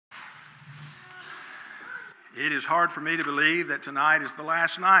It is hard for me to believe that tonight is the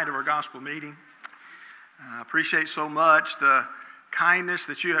last night of our gospel meeting. I appreciate so much the kindness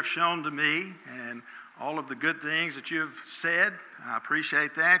that you have shown to me and all of the good things that you have said. I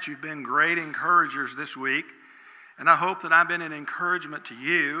appreciate that. You've been great encouragers this week, and I hope that I've been an encouragement to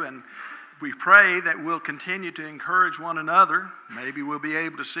you, and we pray that we'll continue to encourage one another. Maybe we'll be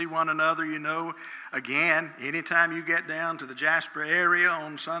able to see one another, again, anytime you get down to the Jasper area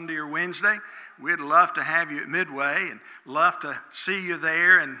on Sunday or Wednesday. We'd love to have you at Midway and love to see you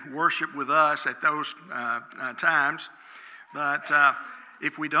there and worship with us at those times. But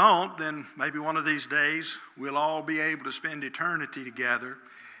if we don't, then maybe one of these days we'll all be able to spend eternity together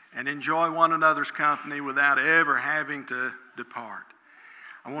and enjoy one another's company without ever having to depart.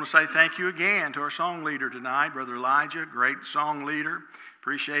 I want to say thank you again to our song leader tonight, Brother Elijah, great song leader.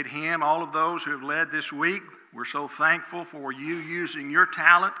 Appreciate him. All of those who have led this week, we're so thankful for you using your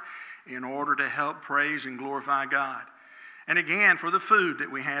talent in order to help praise and glorify God. And again, for the food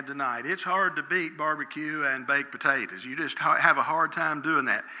that we had tonight. It's hard to beat barbecue and baked potatoes. You just have a hard time doing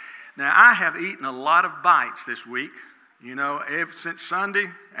that. Now, I have eaten a lot of bites this week. Ever since Sunday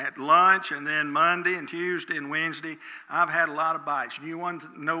at lunch, and then Monday and Tuesday and Wednesday, I've had a lot of bites. You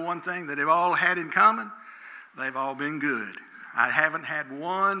know one thing that they've all had in common? They've all been good. I haven't had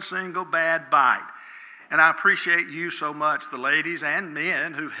one single bad bite. And I appreciate you so much, the ladies and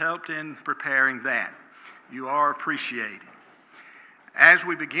men who've helped in preparing that. You are appreciated. As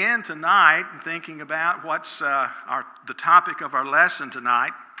we begin tonight, thinking about what's the topic of our lesson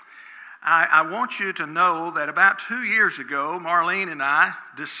tonight, I want you to know that about 2 years ago, Marlene and I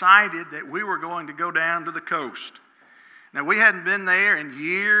decided that we were going to go down to the coast. Now, we hadn't been there in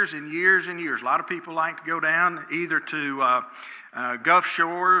years and years and years. A lot of people like to go down either to Gulf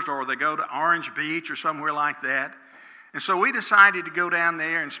Shores or they go to Orange Beach or somewhere like that. And so we decided to go down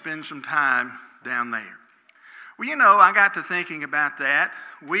there and spend some time down there. Well, I got to thinking about that.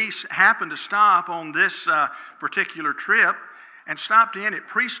 We happened to stop on this particular trip and stopped in at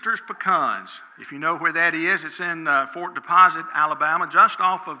Priester's Pecans. If you know where that is, it's in Fort Deposit, Alabama, just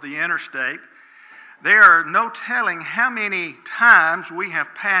off of the interstate. There are no telling how many times we have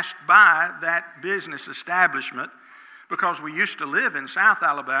passed by that business establishment because we used to live in South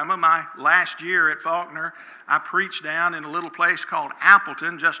Alabama. My last year at Faulkner, I preached down in a little place called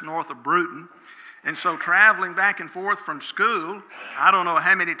Appleton, just north of Bruton. And so traveling back and forth from school, I don't know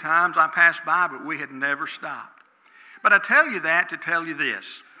how many times I passed by, but we had never stopped. But I tell you that to tell you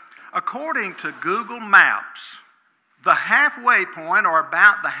this. According to Google Maps, the halfway point, or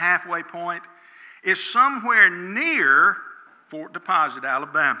about the halfway point, is somewhere near Fort Deposit,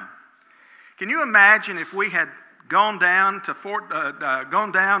 Alabama. Can you imagine if we had gone down to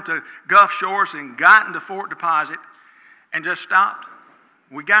Gulf Shores and gotten to Fort Deposit and just stopped?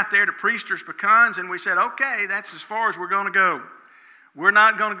 We got there to Priester's Pecans and we said, okay, that's as far as we're going to go. We're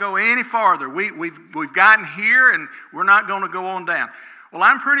not going to go any farther. We've gotten here and we're not going to go on down. Well,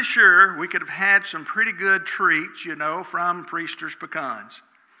 I'm pretty sure we could have had some pretty good treats, from Priester's Pecans.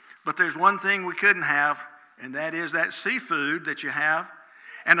 But there's one thing we couldn't have, and that is that seafood that you have.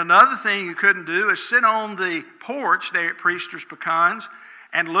 And another thing you couldn't do is sit on the porch there at Priester's Pecans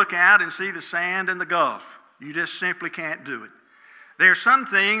and look out and see the sand and the Gulf. You just simply can't do it. There are some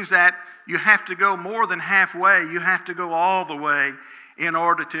things that you have to go more than halfway. You have to go all the way in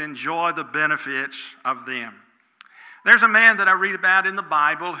order to enjoy the benefits of them. There's a man that I read about in the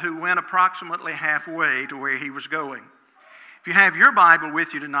Bible who went approximately halfway to where he was going. If you have your Bible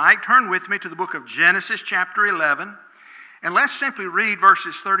with you tonight, turn with me to the book of Genesis chapter 11, and let's simply read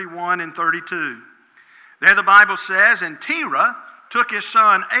verses 31 and 32. There the Bible says, "And Terah took his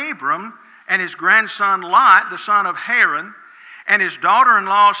son Abram and his grandson Lot, the son of Haran, and his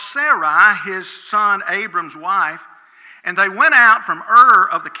daughter-in-law Sarai, his son Abram's wife, and they went out from Ur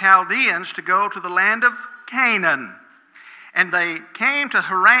of the Chaldeans to go to the land of Canaan. And they came to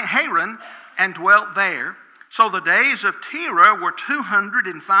Haran and dwelt there. So the days of Terah were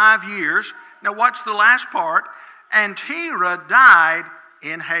 205 years. Now watch the last part. And Terah died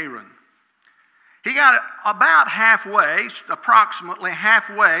in Haran." He got about halfway, approximately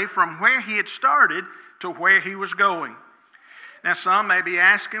halfway from where he had started to where he was going. Now some may be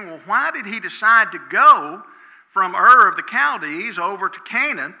asking, well, why did he decide to go from Ur of the Chaldees over to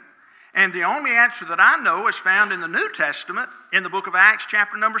Canaan? And the only answer that I know is found in the New Testament in the book of Acts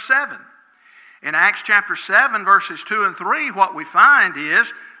chapter number 7. In Acts chapter 7, verses 2 and 3, what we find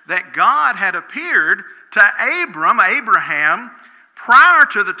is that God had appeared to Abraham, prior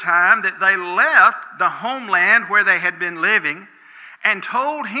to the time that they left the homeland where they had been living, and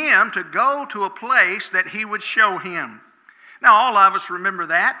told him to go to a place that he would show him. Now, all of us remember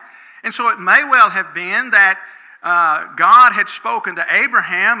that. And so it may well have been that God had spoken to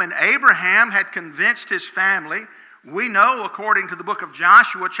Abraham, and Abraham had convinced his family. We know, according to the book of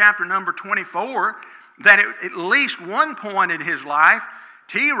Joshua, chapter number 24, that at least one point in his life,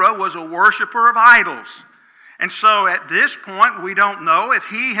 Terah was a worshiper of idols. And so at this point, we don't know if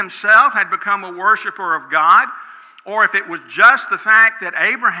he himself had become a worshiper of God, or if it was just the fact that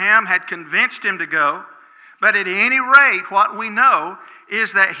Abraham had convinced him to go. But at any rate, what we know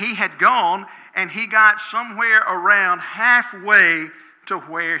is that he had gone and he got somewhere around halfway to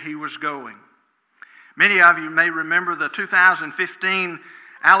where he was going. Many of you may remember the 2015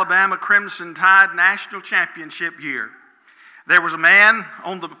 Alabama Crimson Tide National Championship year. There was a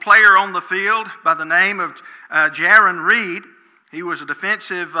player on the field by the name of Jaron Reed. He was a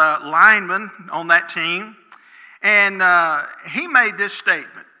defensive lineman on that team. And he made this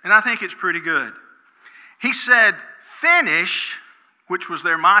statement, and I think it's pretty good. He said, finish, which was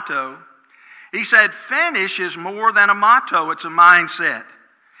their motto. He said, finish is more than a motto, it's a mindset.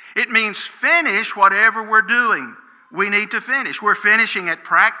 It means finish whatever we're doing. We need to finish. We're finishing at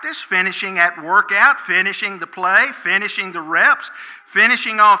practice, finishing at workout, finishing the play, finishing the reps,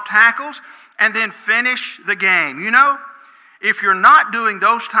 finishing off tackles, and then finish the game. You know, if you're not doing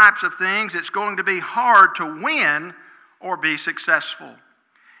those types of things, it's going to be hard to win or be successful.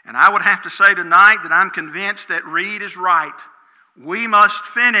 And I would have to say tonight that I'm convinced that Reed is right. We must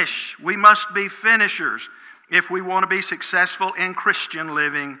finish. We must be finishers if we want to be successful in Christian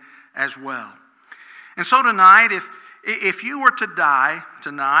living as well. And so tonight, if you were to die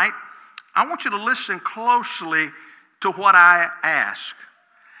tonight, I want you to listen closely to what I ask.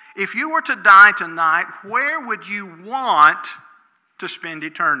 If you were to die tonight, where would you want to spend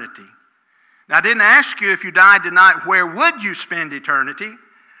eternity? Now, I didn't ask you if you died tonight, where would you spend eternity?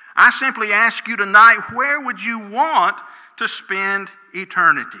 I simply ask you tonight, where would you want to spend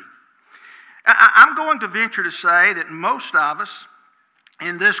eternity? I'm going to venture to say that most of us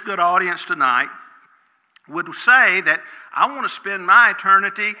in this good audience tonight would say that I want to spend my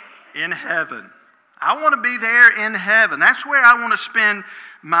eternity in heaven. I want to be there in heaven. That's where I want to spend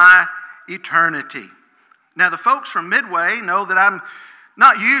my eternity. Now, the folks from Midway know that I'm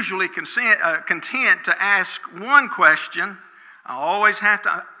not usually content to ask one question. I always have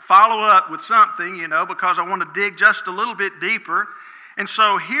to follow up with something, because I want to dig just a little bit deeper. And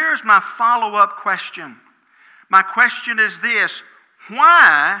so here's my follow-up question. My question is this: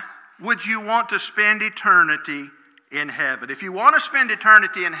 why would you want to spend eternity in heaven? If you want to spend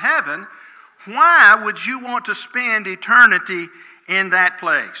eternity in heaven, why would you want to spend eternity in that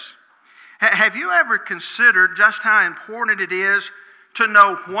place? Have you ever considered just how important it is to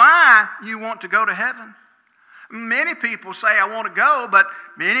know why you want to go to heaven? Many people say, I want to go, but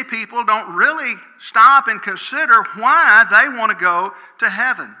many people don't really stop and consider why they want to go to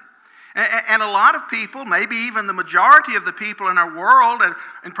heaven. And a lot of people, maybe even the majority of the people in our world,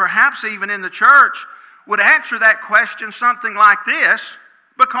 and perhaps even in the church, would answer that question something like this: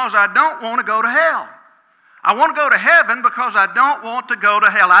 because I don't want to go to hell. I want to go to heaven because I don't want to go to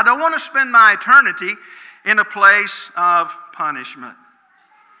hell. I don't want to spend my eternity in a place of punishment.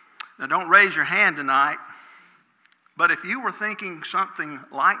 Now, don't raise your hand tonight, but if you were thinking something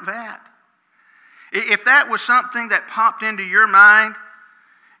like that, if that was something that popped into your mind,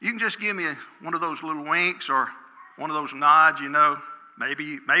 you can just give me one of those little winks or one of those nods,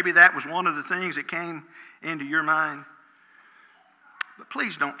 Maybe that was one of the things that came into your mind. But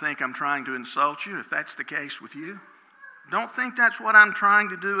please don't think I'm trying to insult you if that's the case with you. Don't think that's what I'm trying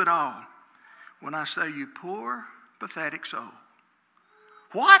to do at all when I say, you poor, pathetic soul.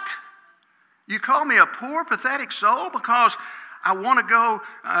 What? You call me a poor, pathetic soul because I want to go,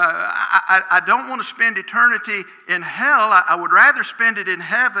 I don't want to spend eternity in hell. I would rather spend it in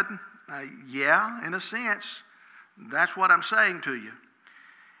heaven. Yeah, in a sense, that's what I'm saying to you.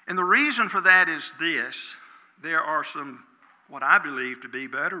 And the reason for that is this: there are some, what I believe to be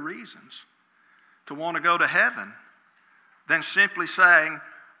better reasons to want to go to heaven than simply saying,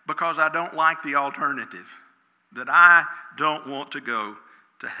 because I don't like the alternative, that I don't want to go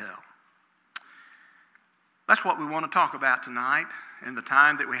to hell. That's what we want to talk about tonight in the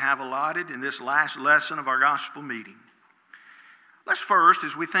time that we have allotted in this last lesson of our gospel meeting. Let's first,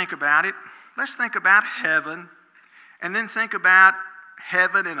 as we think about it, let's think about heaven, and then think about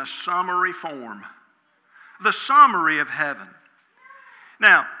heaven in a summary form. The summary of heaven.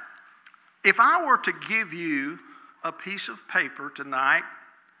 Now, if I were to give you a piece of paper tonight,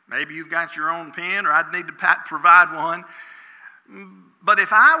 maybe you've got your own pen, or I'd need to provide one. But if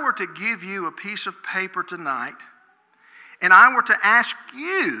I were to give you a piece of paper tonight, and I were to ask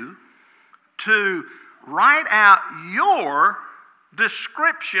you to write out your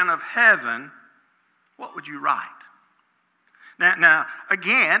description of heaven, what would you write? Now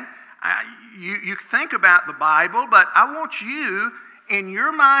again, you think about the Bible, but I want you, in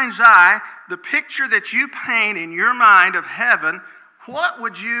your mind's eye, the picture that you paint in your mind of heaven, what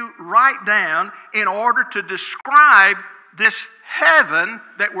would you write down in order to describe this heaven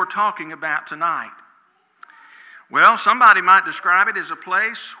that we're talking about tonight? Well, somebody might describe it as a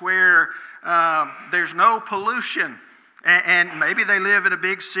place where there's no pollution. And maybe they live in a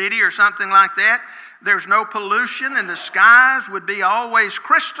big city or something like that. There's no pollution, and the skies would be always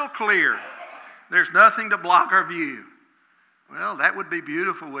crystal clear. There's nothing to block our view. Well, that would be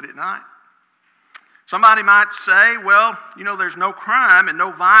beautiful, would it not? Somebody might say, well, there's no crime and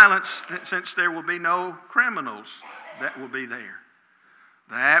no violence since there will be no criminals that will be there.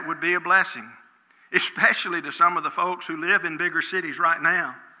 That would be a blessing, especially to some of the folks who live in bigger cities right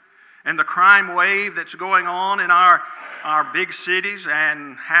now. And the crime wave that's going on in our big cities,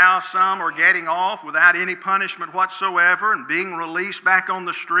 and how some are getting off without any punishment whatsoever and being released back on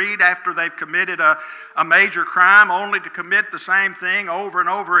the street after they've committed a major crime, only to commit the same thing over and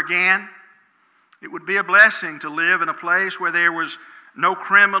over again. It would be a blessing to live in a place where there was no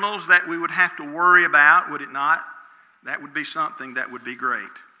criminals that we would have to worry about, would it not? That would be something that would be great.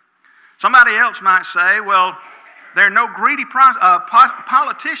 Somebody else might say, well, there are no greedy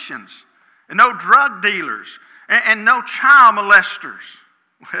politicians, and no drug dealers, and no child molesters.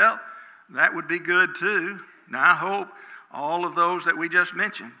 Well, that would be good too. Now, I hope all of those that we just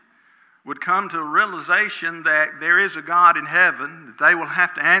mentioned would come to a realization that there is a God in heaven, that they will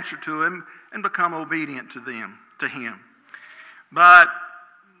have to answer to Him and become obedient to Him. But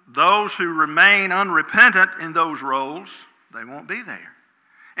those who remain unrepentant in those roles, they won't be there.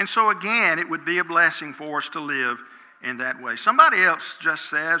 And so again, it would be a blessing for us to live in that way. Somebody else just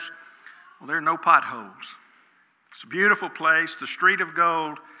says, well, there are no potholes. It's a beautiful place, the street of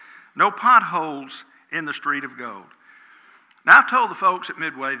gold. No potholes in the street of gold. Now, I've told the folks at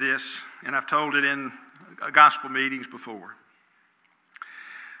Midway this, and I've told it in gospel meetings before.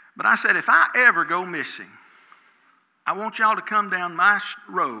 But I said, if I ever go missing, I want y'all to come down my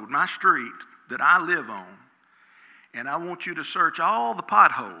road, my street that I live on, and I want you to search all the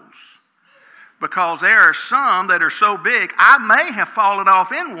potholes, because there are some that are so big, I may have fallen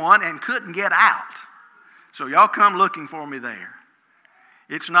off in one and couldn't get out. So y'all come looking for me there.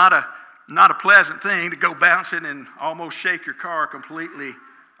 It's not a pleasant thing to go bouncing and almost shake your car completely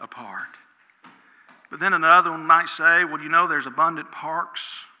apart. But then another one might say, well, there's abundant parks.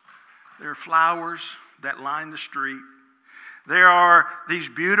 There are flowers that line the street. There are these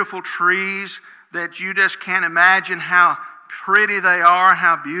beautiful trees that you just can't imagine how pretty they are,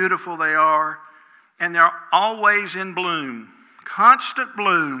 how beautiful they are. And they're always in bloom, constant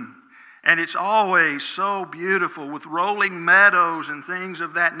bloom. And it's always so beautiful with rolling meadows and things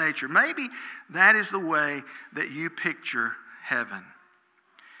of that nature. Maybe that is the way that you picture heaven.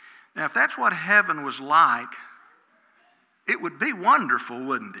 Now, if that's what heaven was like, it would be wonderful,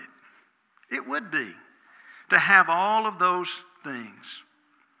 wouldn't it? It would be, to have all of those things.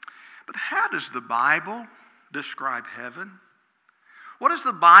 But how does the Bible describe heaven? What does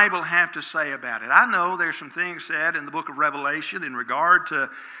the Bible have to say about it? I know there's some things said in the book of Revelation in regard to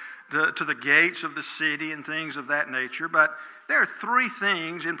the gates of the city and things of that nature, but there are three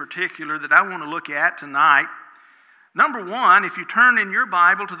things in particular that I want to look at tonight. Number one, if you turn in your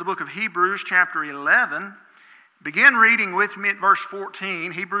Bible to the book of Hebrews chapter 11, begin reading with me at verse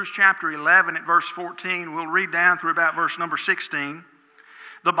 14. Hebrews chapter 11 at verse 14. We'll read down through about verse number 16.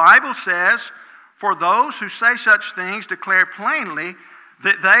 The Bible says, for those who say such things declare plainly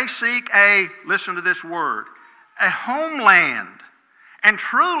that they seek listen to this word, a homeland. And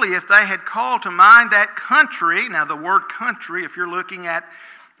truly, if they had called to mind that country, now the word country, if you're looking at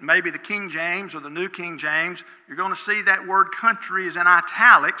maybe the King James or the New King James, you're going to see that word country is in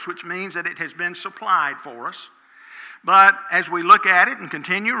italics, which means that it has been supplied for us. But as we look at it and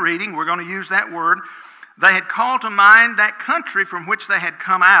continue reading, we're going to use that word. They had called to mind that country from which they had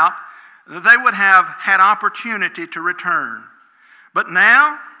come out, they would have had opportunity to return. But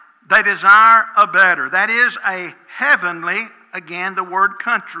now they desire a better. That is a heavenly, again the word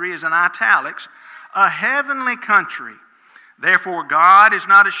country is in italics, a heavenly country. Therefore God is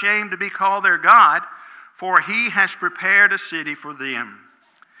not ashamed to be called their God, for He has prepared a city for them.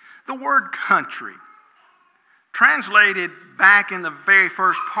 The word country, translated back in the very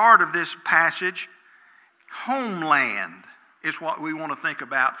first part of this passage, homeland is what we want to think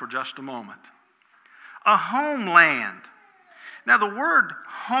about for just a moment. A homeland. Now the word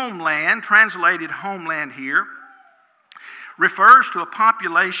homeland, translated homeland here, refers to a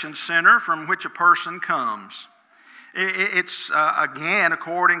population center from which a person comes. It's, again,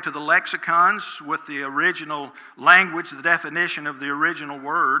 according to the lexicons with the original language, the definition of the original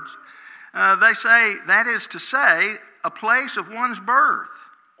words, they say, that is to say, a place of one's birth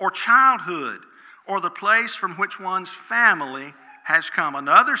or childhood or the place from which one's family has come.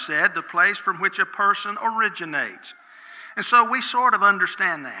 Another said, the place from which a person originates. And so we sort of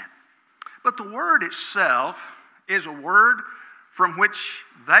understand that. But the word itself is a word from which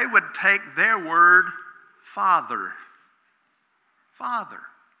they would take their word Father. Father.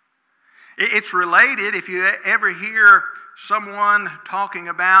 It's related, if you ever hear someone talking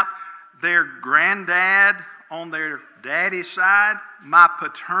about their granddad on their daddy's side, my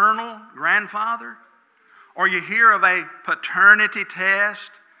paternal grandfather, or you hear of a paternity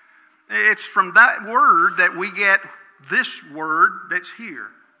test, it's from that word that we get this word that's here.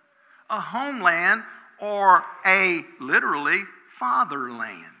 A homeland, or a literally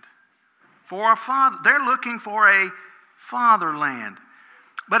fatherland. For a father, they're looking for a fatherland.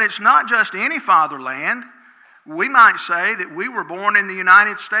 But it's not just any fatherland. We might say that we were born in the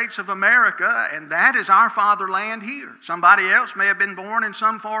United States of America, and that is our fatherland here. Somebody else may have been born in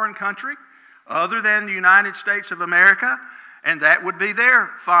some foreign country other than the United States of America, and that would be their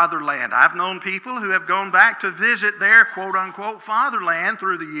fatherland. I've known people who have gone back to visit their quote-unquote fatherland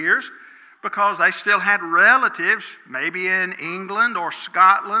through the years because they still had relatives, maybe in England or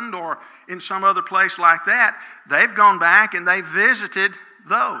Scotland or in some other place like that. They've gone back and they visited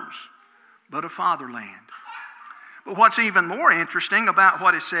those, but a fatherland. But what's even more interesting about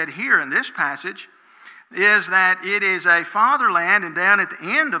what is said here in this passage is that it is a fatherland, and down at the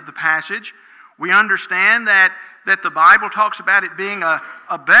end of the passage, we understand that the Bible talks about it being a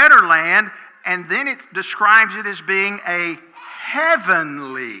better land, and then it describes it as being a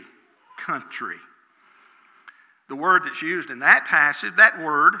heavenly country. The word that's used in that passage, that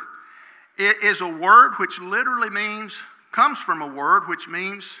word, is a word which literally comes from a word which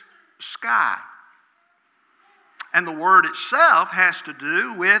means sky. And the word itself has to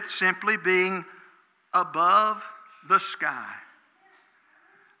do with simply being above the sky.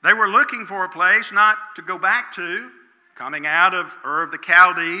 They were looking for a place not to go back to, coming out of Ur of the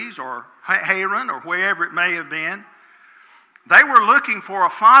Chaldees or Haran or wherever it may have been. They were looking for a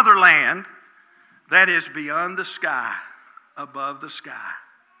fatherland that is beyond the sky, above the sky.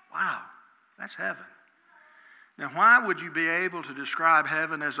 Wow, that's heaven. Now, why would you be able to describe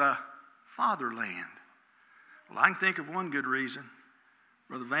heaven as a fatherland? Well, I can think of one good reason.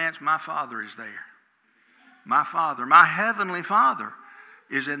 Brother Vance, my Father is there. My Father, my Heavenly Father,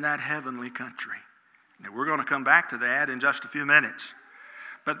 is in that heavenly country. Now, we're going to come back to that in just a few minutes.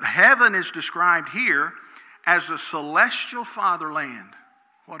 But heaven is described here as a celestial fatherland.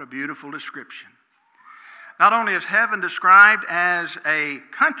 What a beautiful description. Not only is heaven described as a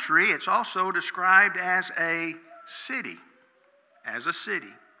country, it's also described as a city. As a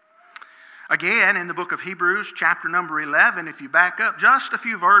city. Again, in the book of Hebrews, chapter number 11, if you back up just a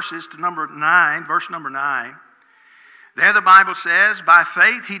few verses to verse number 9, there the Bible says, by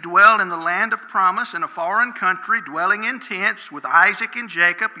faith he dwelled in the land of promise in a foreign country, dwelling in tents with Isaac and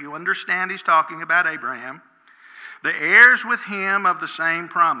Jacob. You understand he's talking about Abraham. The heirs with him of the same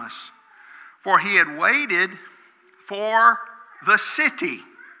promise. For he had waited for the city,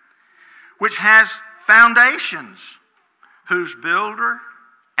 which has foundations, whose builder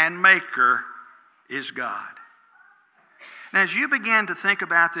and maker is God. Now, as you begin to think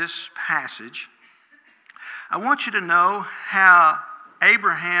about this passage, I want you to know how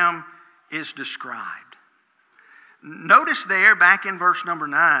Abraham is described. Notice there, back in verse number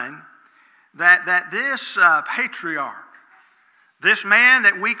 9, that this patriarch, this man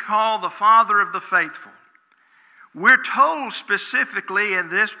that we call the father of the faithful, we're told specifically in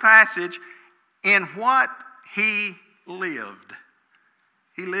this passage in what he lived.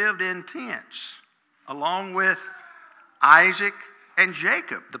 He lived in tents along with Isaac and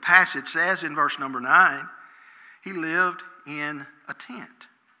Jacob. The passage says in verse number 9, he lived in a tent.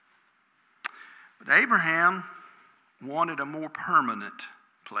 But Abraham wanted a more permanent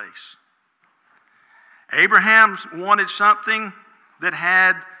place. Abraham wanted something that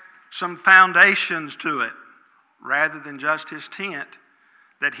had some foundations to it, rather than just his tent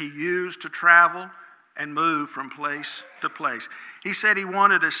that he used to travel and move from place to place. He said he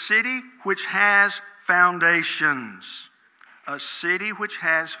wanted a city which has foundations. A city which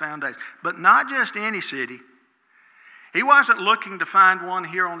has foundations. But not just any city. He wasn't looking to find one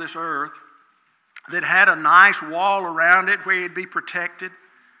here on this earth that had a nice wall around it where he'd be protected.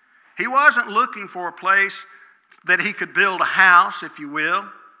 He wasn't looking for a place that he could build a house, if you will,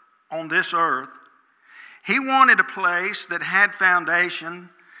 on this earth. He wanted a place that had foundation,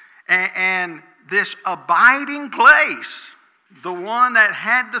 and this abiding place, the one that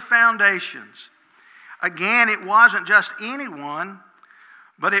had the foundations. Again, it wasn't just anyone,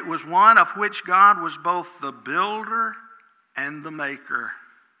 but it was one of which God was both the builder and the maker.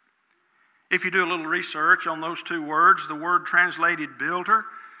 If you do a little research on those two words, the word translated builder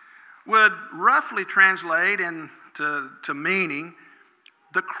would roughly translate into meaning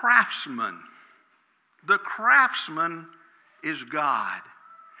the craftsman. The craftsman is God.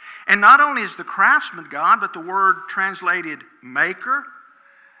 And not only is the craftsman God, but the word translated maker,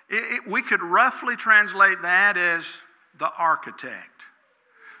 we could roughly translate that as the architect.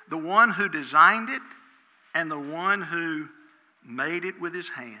 The one who designed it and the one who made it with his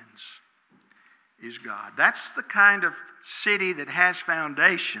hands is God. That's the kind of city that has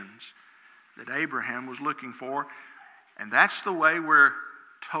foundations that Abraham was looking for. And that's the way we're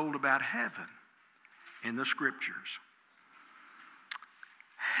told about heaven in the Scriptures.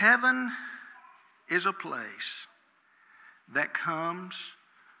 Heaven is a place that comes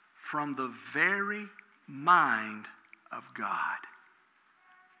from the very mind of God,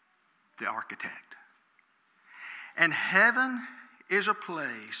 the architect. And heaven is a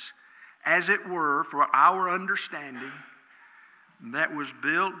place, as it were, for our understanding, that was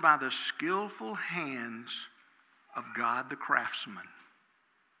built by the skillful hands of God the craftsman.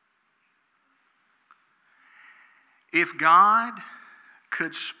 If God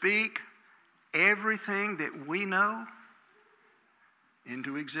could speak everything that we know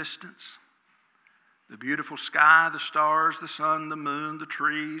into existence, the beautiful sky, the stars, the sun, the moon, the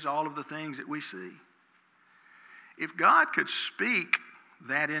trees, all of the things that we see, if God could speak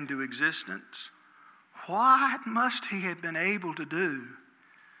that into existence, what must He have been able to do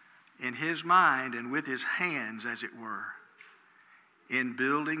in His mind and with His hands, as it were, in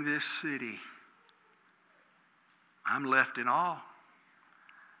building this city? I'm left in awe.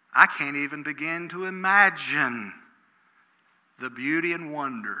 I can't even begin to imagine the beauty and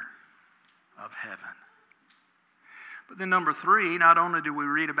wonder of heaven. But then number 3, not only do we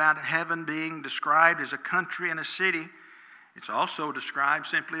read about heaven being described as a country and a city, it's also described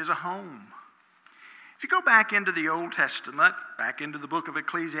simply as a home. If you go back into the Old Testament, back into the book of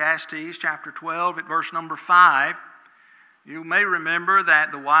Ecclesiastes, chapter 12, at verse number 5, you may remember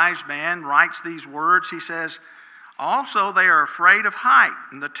that the wise man writes these words. He says, "Also they are afraid of height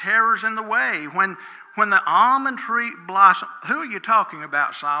and the terrors in the way. When the almond tree blossom." Who are you talking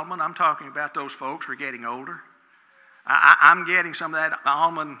about, Solomon? I'm talking about those folks who are getting older. I'm getting some of that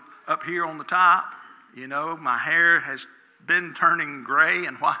almond up here on the top. You know, my hair has been turning gray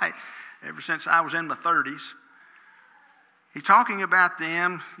and white ever since I was in my 30s. He's talking about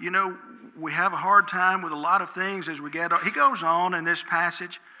them. You know, we have a hard time with a lot of things as we get on. He goes on in this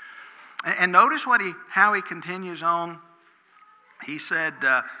passage. And notice how he continues on. He said,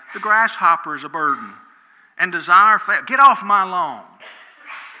 the grasshopper is a burden, and desire fails. Get off my lawn.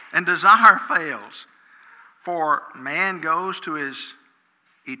 And desire fails, for man goes to his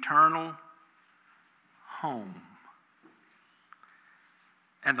eternal home,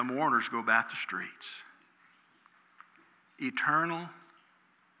 and the mourners go about the streets. Eternal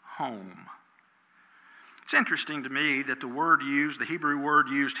home. It's interesting to me that the Hebrew word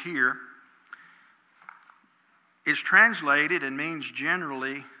used here, is translated and means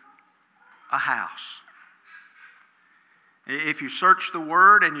generally a house. If you search the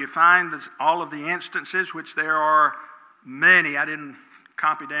word and you find all of the instances, which there are many, I didn't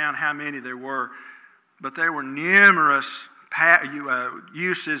copy down how many there were, but there were numerous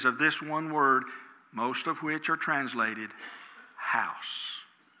uses of this one word, most of which are translated house.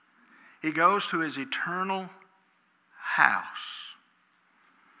 He goes to his eternal house.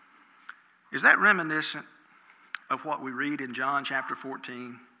 Is that reminiscent of what we read in John chapter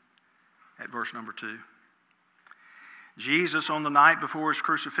 14 at verse number 2? Jesus, on the night before his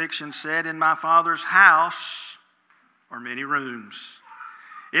crucifixion, said, "In my Father's house are many rooms.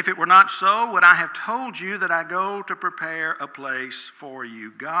 If it were not so, would I have told you that I go to prepare a place for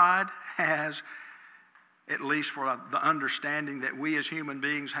you?" God has, at least for the understanding that we as human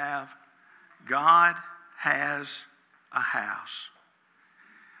beings have, God has a house.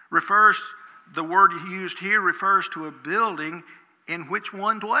 The word used here refers to a building in which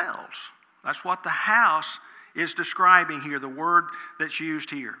one dwells. That's what the house is describing here, the word that's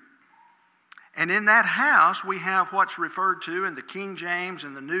used here. And in that house, we have what's referred to in the King James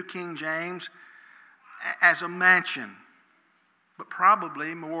and the New King James as a mansion. But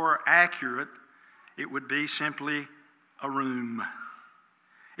probably more accurate, it would be simply a room.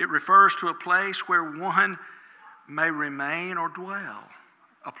 It refers to a place where one may remain or dwell,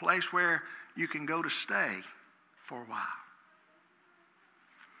 a place where you can go to stay for a while.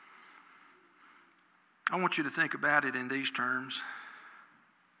 I want you to think about it in these terms.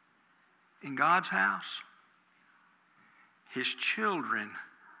 In God's house, His children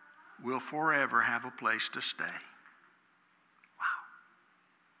will forever have a place to stay. Wow.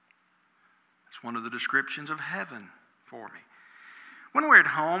 That's one of the descriptions of heaven for me. When we're at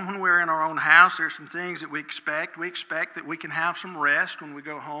home, when we're in our own house, there's some things that we expect. We expect that we can have some rest when we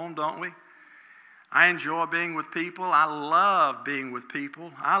go home, don't we? I enjoy being with people. I love being with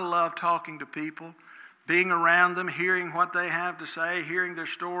people. I love talking to people, being around them, hearing what they have to say, hearing their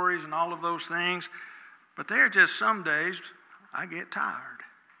stories and all of those things. But there are just some days I get tired.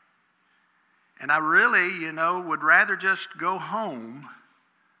 And I really, would rather just go home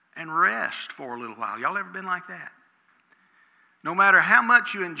and rest for a little while. Y'all ever been like that? No matter how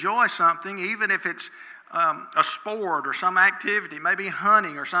much you enjoy something, even if it's a sport or some activity, maybe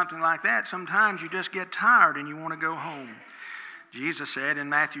hunting or something like that, sometimes you just get tired and you want to go home. Jesus said in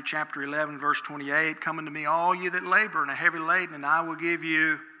Matthew chapter 11, verse 28, "Come unto me, all you that labor and are heavy laden, and I will give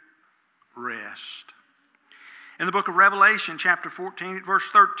you rest." In the book of Revelation, chapter 14, verse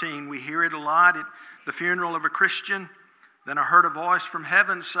 13, we hear it a lot at the funeral of a Christian. "Then I heard a voice from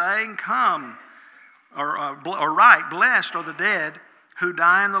heaven saying, Come, or write, blessed are the dead who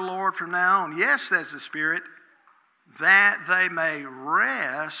die in the Lord from now on. Yes, says the Spirit, that they may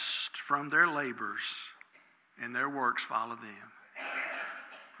rest from their labors, and their works follow them."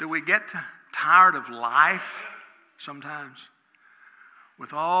 Do we get tired of life sometimes?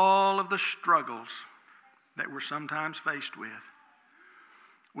 With all of the struggles that we're sometimes faced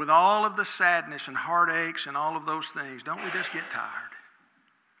with all of the sadness and heartaches and all of those things, don't we just get tired?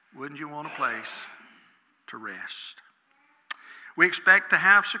 Wouldn't you want a place to rest? We expect to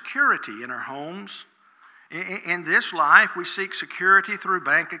have security in our homes. In this life, we seek security through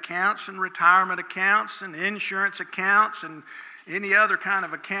bank accounts and retirement accounts and insurance accounts and any other kind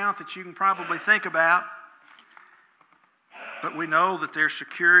of account that you can probably think about. But we know that there's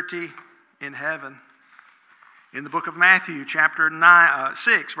security in heaven. In the book of Matthew, chapter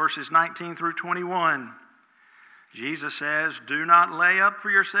 6, verses 19 through 21, Jesus says, "Do not lay up for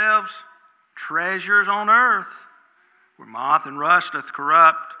yourselves treasures on earth, where moth and rust doth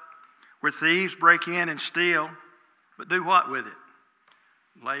corrupt, where thieves break in and steal, but do what with it?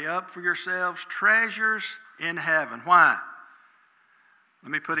 Lay up for yourselves treasures in heaven." Why?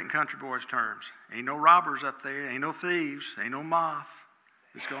 Let me put it in country boys' terms. Ain't no robbers up there, ain't no thieves, ain't no moth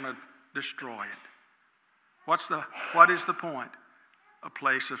that's going to destroy it. What is the point? A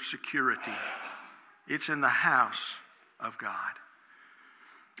place of security. It's in the house of God.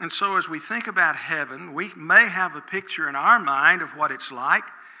 And so as we think about heaven, we may have a picture in our mind of what it's like.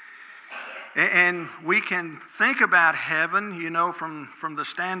 And we can think about heaven, from the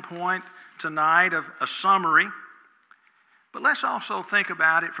standpoint tonight of a summary. But let's also think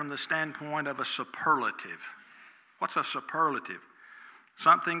about it from the standpoint of a superlative. What's a superlative?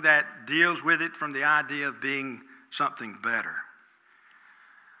 Something that deals with it from the idea of being something better.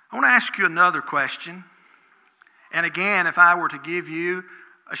 I want to ask you another question. And again, if I were to give you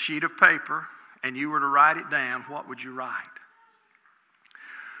a sheet of paper and you were to write it down, what would you write?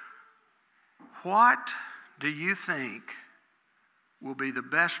 What do you think will be the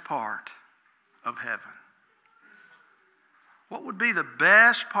best part of heaven? What would be the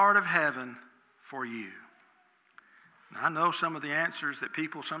best part of heaven for you? Now, I know some of the answers that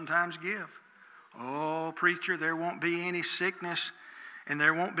people sometimes give. "Oh, preacher, there won't be any sickness, and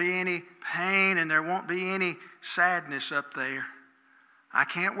there won't be any pain, and there won't be any sadness up there. I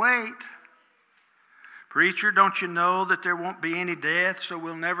can't wait." "Preacher, don't you know that there won't be any death, so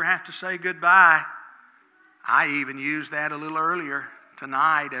we'll never have to say goodbye?" I even used that a little earlier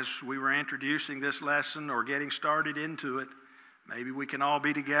tonight as we were introducing this lesson or getting started into it. Maybe we can all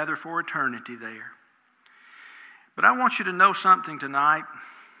be together for eternity there. But I want you to know something tonight.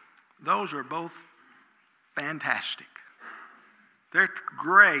 Those are both fantastic. They're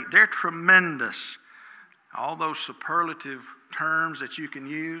great. They're tremendous. All those superlative terms that you can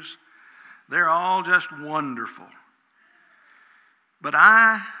use, they're all just wonderful. But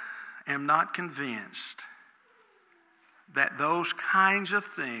I am not convinced that those kinds of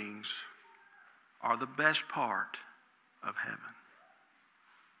things are the best part of heaven.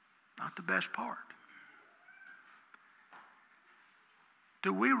 Not the best part.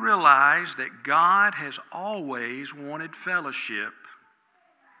 Do we realize that God has always wanted fellowship,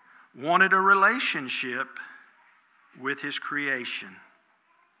 wanted a relationship with His creation?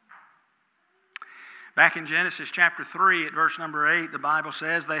 Back in Genesis chapter 3 at verse number 8, the Bible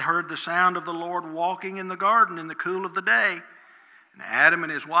says, "They heard the sound of the Lord walking in the garden in the cool of the day. And Adam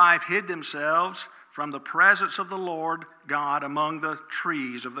and his wife hid themselves from the presence of the Lord God among the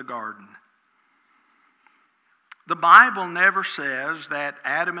trees of the garden." The Bible never says that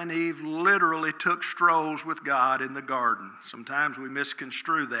Adam and Eve literally took strolls with God in the garden. Sometimes we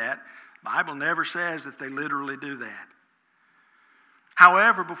misconstrue that. The Bible never says that they literally do that.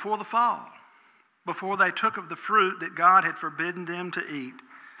 However, before the fall, before they took of the fruit that God had forbidden them to eat,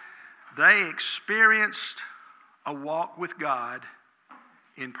 they experienced a walk with God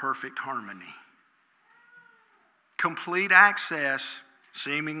in perfect harmony. Complete access,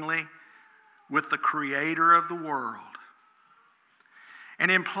 seemingly, with the Creator of the world.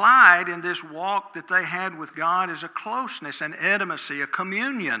 And implied in this walk that they had with God is a closeness, an intimacy, a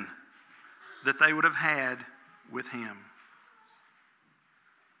communion that they would have had with Him.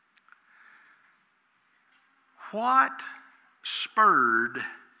 What spurred,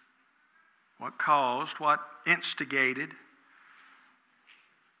 what caused, what instigated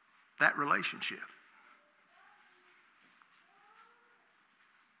that relationship?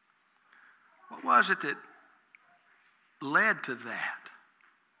 What was it that led to that?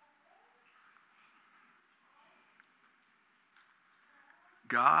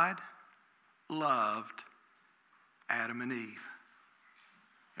 God loved Adam and Eve.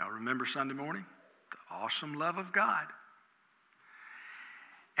 Y'all remember Sunday morning? The awesome love of God.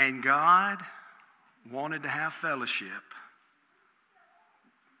 And God wanted to have fellowship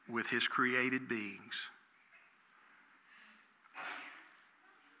with His created beings.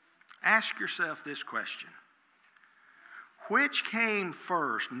 Ask yourself this question. Which came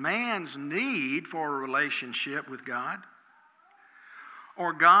first, man's need for a relationship with God,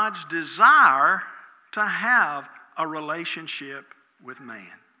 or God's desire to have a relationship with man?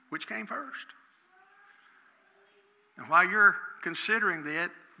 Which came first? And while you're considering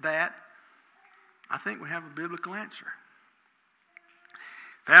that, I think we have a biblical answer.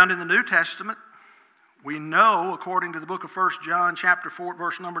 Found in the New Testament, we know, according to the book of 1 John chapter 4,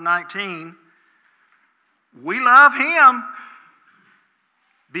 verse number 19, we love Him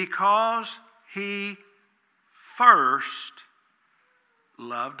because He first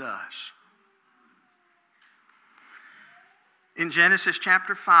loved us. In Genesis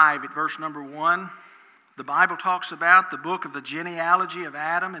chapter 5, at verse number 1, the Bible talks about the book of the genealogy of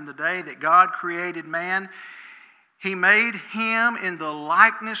Adam and the day that God created man. He made him in the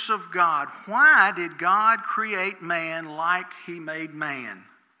likeness of God. Why did God create man like He made man?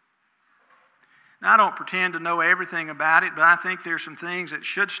 Now, I don't pretend to know everything about it, but I think there's some things that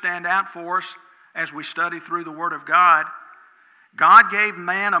should stand out for us as we study through the Word of God. God gave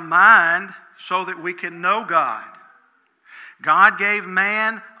man a mind so that we can know God. God gave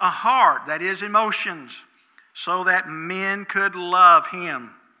man a heart, that is emotions, so that men could love Him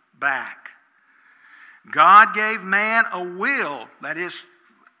back. God gave man a will, that is,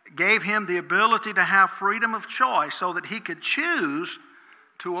 gave him the ability to have freedom of choice so that he could choose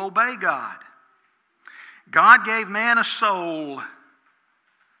to obey God. God gave man a soul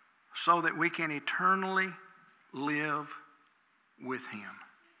so that we can eternally live with Him.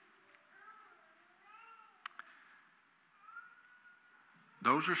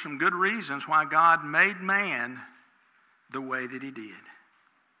 Those are some good reasons why God made man the way that He did.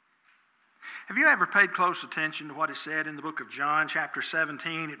 Have you ever paid close attention to what is said in the book of John, chapter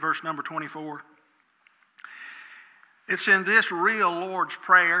 17, at verse number 24? It's in this real Lord's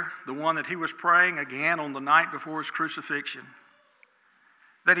Prayer, the one that He was praying again on the night before His crucifixion,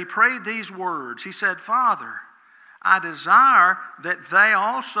 that He prayed these words. He said, Father, I desire that they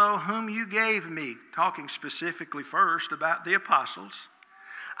also whom You gave Me, talking specifically first about the apostles,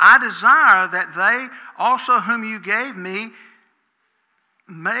 I desire that they also whom You gave Me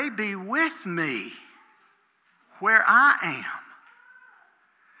may be with Me where I am,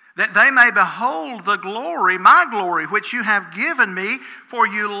 that they may behold the glory, my glory, which You have given Me, for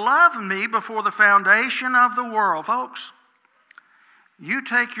You loved Me before the foundation of the world. Folks, you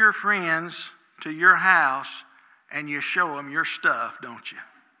take your friends to your house and you show them your stuff, don't you?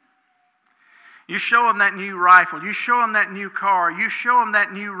 You show them that new rifle. You show them that new car. You show them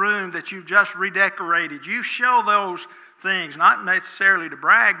that new room that you've just redecorated. You show those things, not necessarily to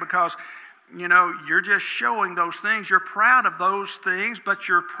brag, because, you're just showing those things. You're proud of those things, but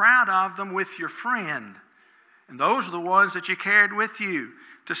you're proud of them with your friend. And those are the ones that you carried with you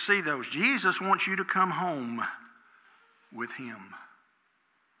to see those. Jesus wants you to come home with Him,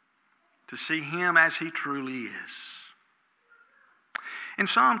 to see Him as He truly is. In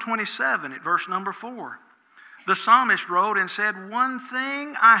Psalm 27, at verse number 4, the psalmist wrote and said, One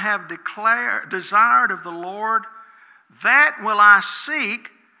thing I have desired of the Lord, that will I seek,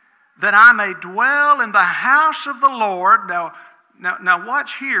 that I may dwell in the house of the Lord. Now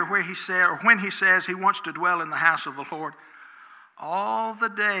watch here where he said, or when he says he wants to dwell in the house of the Lord, all the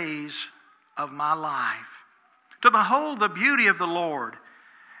days of my life, to behold the beauty of the Lord,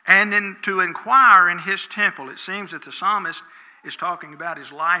 and then to inquire in His temple. It seems that the psalmist is talking about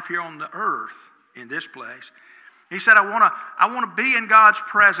his life here on the earth in this place. He said, I want to be in God's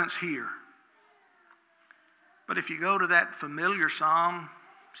presence here. But if you go to that familiar psalm,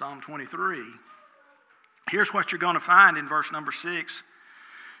 Psalm 23, here's what you're going to find in verse number 6.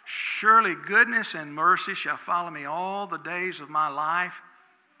 Surely goodness and mercy shall follow me all the days of my life.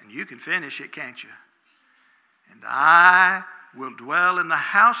 And you can finish it, can't you? And I will dwell in the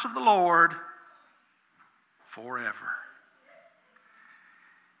house of the Lord forever.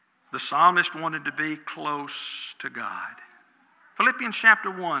 The psalmist wanted to be close to God. Philippians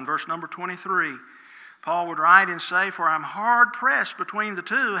chapter 1, verse number 23. Paul would write and say, for I'm hard pressed between the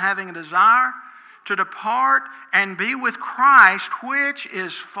two, having a desire to depart and be with Christ, which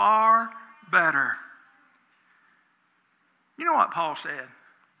is far better. You know what Paul said?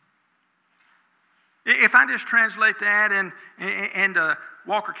 If I just translate that into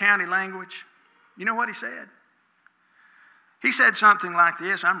Walker County language, you know what he said? He said something like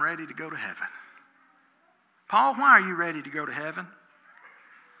this, I'm ready to go to heaven. Paul, why are you ready to go to heaven?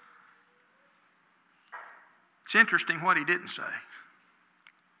 It's interesting what he didn't say.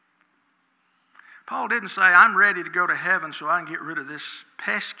 Paul didn't say, I'm ready to go to heaven so I can get rid of this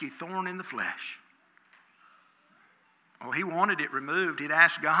pesky thorn in the flesh. Oh, he wanted it removed. He'd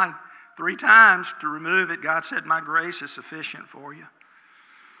asked God 3 times to remove it. God said, my grace is sufficient for you.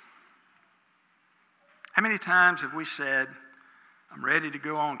 How many times have we said, I'm ready to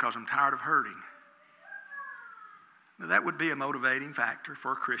go on because I'm tired of hurting? Now, that would be a motivating factor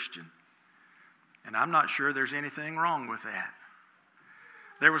for a Christian. And I'm not sure there's anything wrong with that.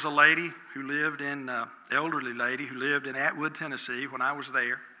 There was a lady who lived elderly lady who lived in Atwood, Tennessee when I was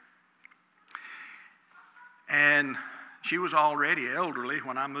there. And she was already elderly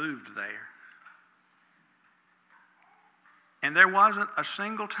when I moved there. And there wasn't a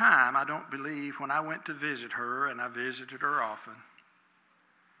single time, I don't believe, when I went to visit her, and I visited her often,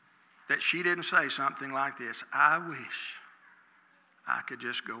 that she didn't say something like this, I wish I could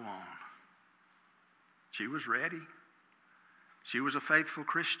just go on. She was ready. She was a faithful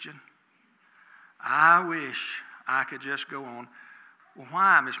Christian. I wish I could just go on. Well,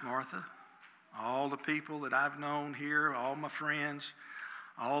 why, Miss Martha? All the people that I've known here, all my friends,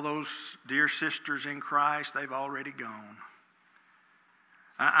 all those dear sisters in Christ, they've already gone.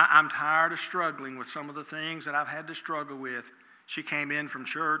 I'm tired of struggling with some of the things that I've had to struggle with. She came in from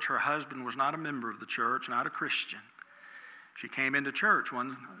church. Her husband was not a member of the church, not a Christian. She came into church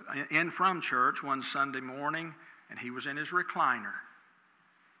from church one Sunday morning, and he was in his recliner.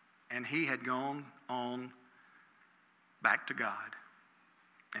 And he had gone on back to God.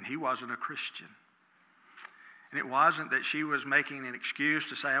 And he wasn't a Christian. And it wasn't that she was making an excuse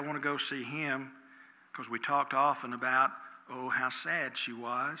to say, I want to go see him, because we talked often about, how sad she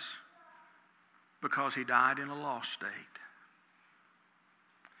was because he died in a lost state.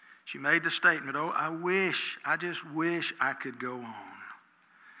 She made the statement, I just wish I could go on.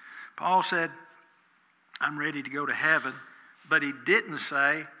 Paul said, I'm ready to go to heaven, but he didn't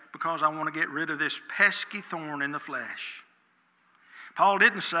say, because I want to get rid of this pesky thorn in the flesh. Paul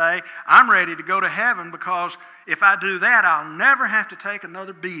didn't say, I'm ready to go to heaven because if I do that, I'll never have to take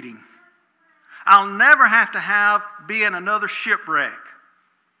another beating. I'll never have to be in another shipwreck.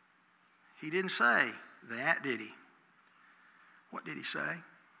 He didn't say that, did he? What did he say?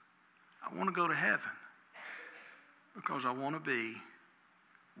 I want to go to heaven because I want to be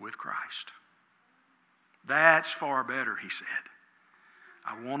with Christ. That's far better, he said.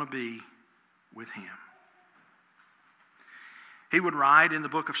 I want to be with him. He would write in the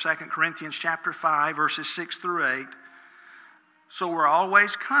book of 2 Corinthians chapter 5, verses 6 through 8, so we're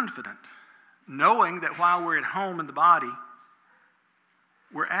always confident, knowing that while we're at home in the body,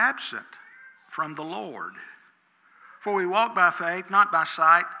 we're absent from the Lord. For we walk by faith, not by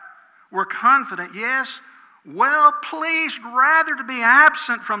sight. We're confident, yes, well pleased rather to be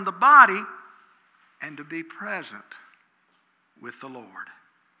absent from the body and to be present with the Lord.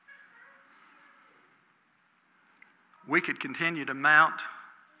 We could continue to mount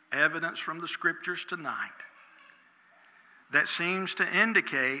evidence from the Scriptures tonight that seems to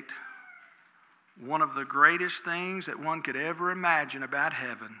indicate one of the greatest things that one could ever imagine about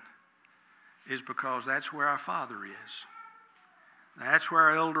heaven is because that's where our Father is. That's where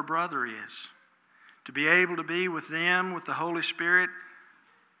our elder brother is. To be able to be with them, with the Holy Spirit,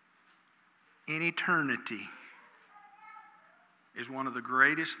 in eternity is one of the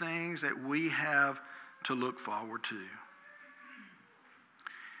greatest things that we have to look forward to.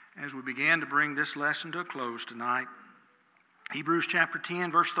 As we begin to bring this lesson to a close tonight, Hebrews chapter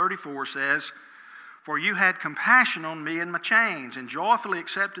 10, verse 34 says, For you had compassion on me in my chains, and joyfully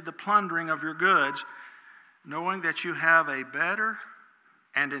accepted the plundering of your goods, knowing that you have a better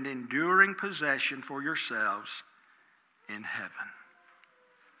and an enduring possession for yourselves in heaven.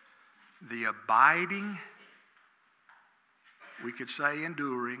 The abiding, we could say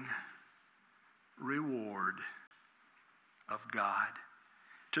enduring, reward of God,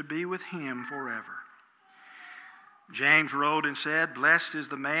 to be with Him forever. James wrote and said, "Blessed is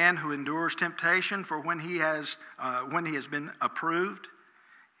the man who endures temptation, for when he has been approved,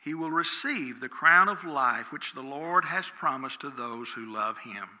 he will receive the crown of life which the Lord has promised to those who love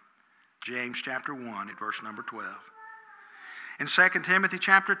Him." James chapter 1 at verse number 12. In 2 Timothy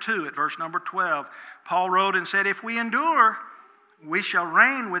chapter 2 at verse number 12, Paul wrote and said, "If we endure, we shall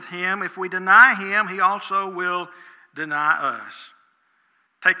reign with Him. If we deny Him, He also will deny us."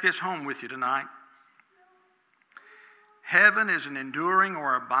 Take this home with you tonight. Heaven is an enduring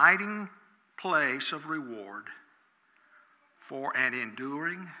or abiding place of reward for an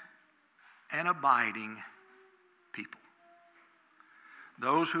enduring and abiding people.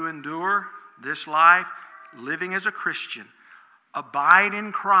 Those who endure this life, living as a Christian, abide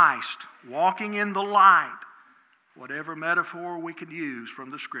in Christ, walking in the light, whatever metaphor we could use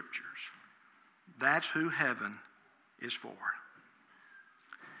from the Scriptures. That's who heaven is for.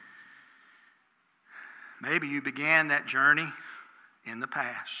 Maybe you began that journey in the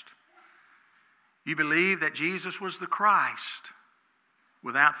past. You believe that Jesus was the Christ.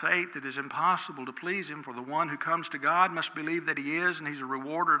 Without faith, it is impossible to please Him, for the one who comes to God must believe that He is, and He's a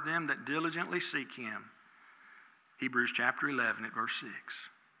rewarder of them that diligently seek Him. Hebrews chapter 11 at verse 6.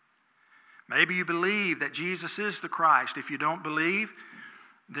 Maybe you believe that Jesus is the Christ. If you don't believe,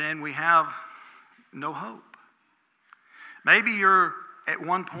 then we have no hope. Maybe you're at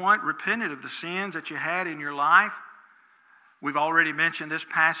one point repented of the sins that you had in your life. We've already mentioned this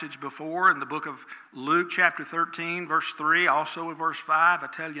passage before in the book of Luke chapter 13 verse 3, also in verse 5. "I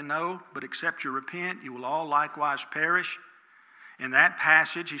tell you no, but except you repent, you will all likewise perish." In that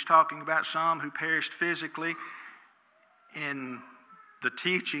passage, he's talking about some who perished physically. In the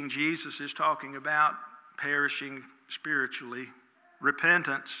teaching, Jesus is talking about perishing spiritually,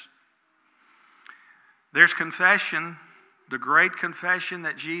 repentance. There's confession, the great confession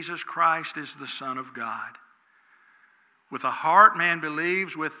that Jesus Christ is the Son of God. With the heart man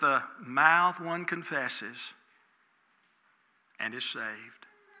believes, with the mouth one confesses, and is saved.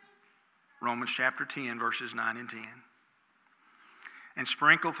 Romans chapter 10, verses 9 and 10. And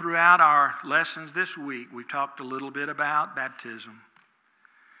sprinkled throughout our lessons this week, we've talked a little bit about baptism.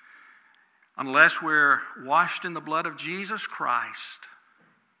 Unless we're washed in the blood of Jesus Christ,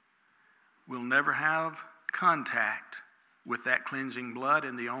 we'll never have contact with that cleansing blood,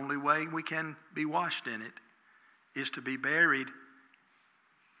 and the only way we can be washed in it is to be buried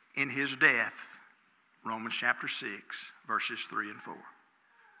in His death. Romans chapter 6, verses 3 and 4.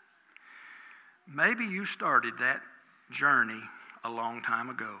 Maybe you started that journey a long time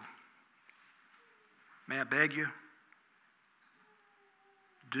ago. May I beg you?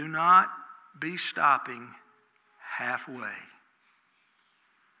 Do not be stopping halfway.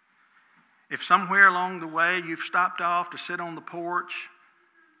 If somewhere along the way you've stopped off to sit on the porch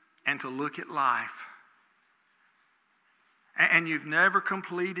and to look at life, and you've never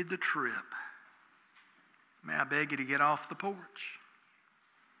completed the trip, may I beg you to get off the porch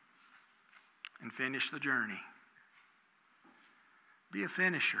and finish the journey. Be a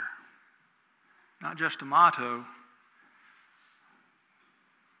finisher, not just a motto,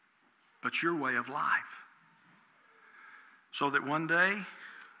 but your way of life, so that one day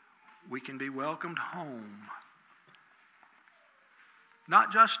we can be welcomed home.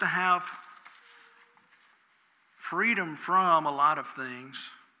 Not just to have freedom from a lot of things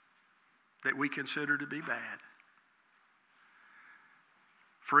that we consider to be bad.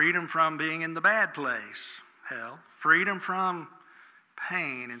 Freedom from being in the bad place, hell. Freedom from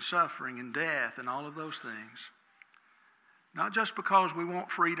pain and suffering and death and all of those things. Not just because we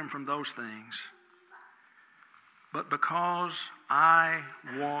want freedom from those things, but because I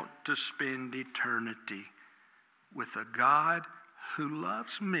want to spend eternity with a God who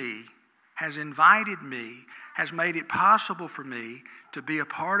loves me, has invited me, has made it possible for me to be a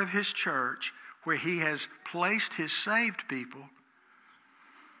part of His church, where He has placed His saved people,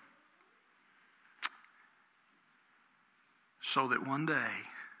 so that one day,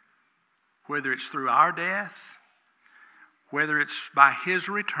 whether it's through our death, whether it's by His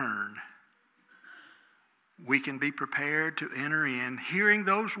return, we can be prepared to enter in, hearing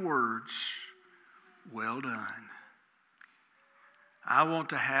those words, "Well done." I want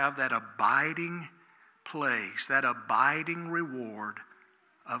to have that abiding place, that abiding reward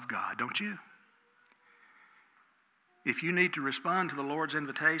of God, don't you? if you need to respond to the Lord's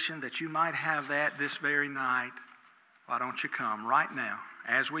invitation that you might have that this very night, why don't you come right now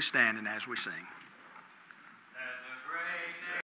as we stand and as we sing?